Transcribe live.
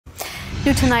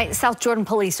New tonight, South Jordan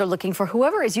police are looking for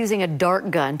whoever is using a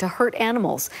dart gun to hurt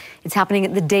animals. It's happening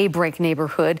at the Daybreak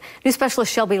neighborhood. News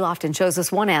specialist Shelby Lofton shows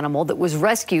us one animal that was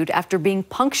rescued after being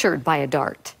punctured by a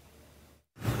dart.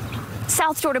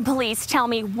 South Jordan police tell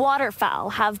me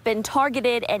waterfowl have been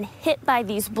targeted and hit by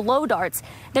these blow darts.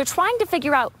 They're trying to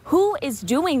figure out who is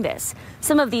doing this.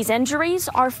 Some of these injuries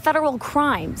are federal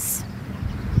crimes.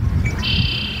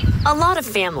 A lot of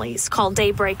families call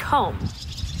Daybreak home.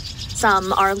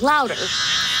 Some are louder,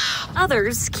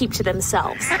 others keep to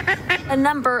themselves. A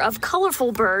number of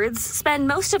colorful birds spend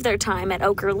most of their time at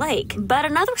Oquirrh Lake, but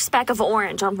another speck of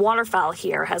orange on waterfowl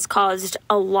here has caused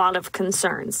a lot of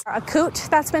concerns. A coot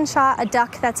that's been shot, a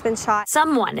duck that's been shot.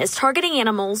 Someone is targeting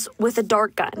animals with a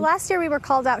dart gun. Last year we were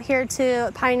called out here to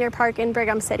Pioneer Park in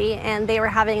Brigham City, and they were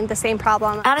having the same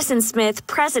problem. Addison Smith,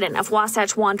 president of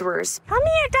Wasatch Wanderers, Come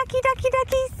here,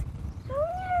 duckies.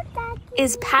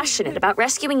 is passionate about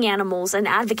rescuing animals and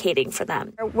advocating for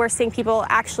them. We're seeing people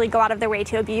actually go out of their way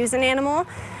to abuse an animal,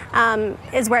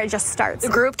 is where it just starts. The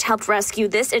group helped rescue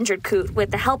this injured coot with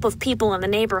the help of people in the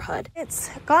neighborhood. It's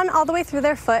gone all the way through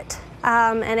their foot,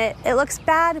 and it looks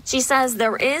bad. She says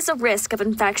there is a risk of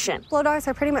infection. Blow darts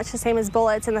are pretty much the same as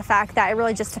bullets in the fact that it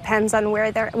really just depends on where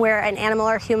an animal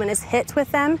or human is hit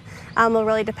with them. Will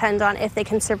really depend on if they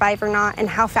can survive or not and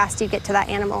how fast you get to that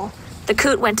animal. The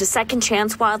coot went to Second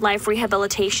Chance Wildlife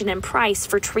Rehabilitation in Price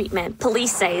for treatment.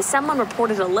 Police say someone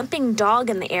reported a limping dog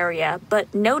in the area,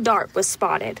 but no dart was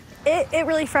spotted. It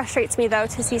really frustrates me, though,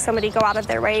 to see somebody go out of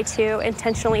their way to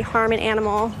intentionally harm an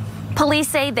animal. Police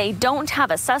say they don't have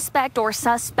a suspect or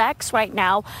suspects right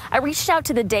now. I reached out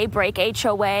to the Daybreak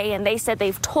HOA, and they said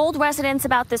they've told residents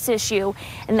about this issue,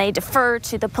 and they defer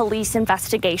to the police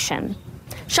investigation.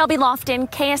 Shelby Lofton,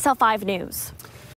 KSL 5 News.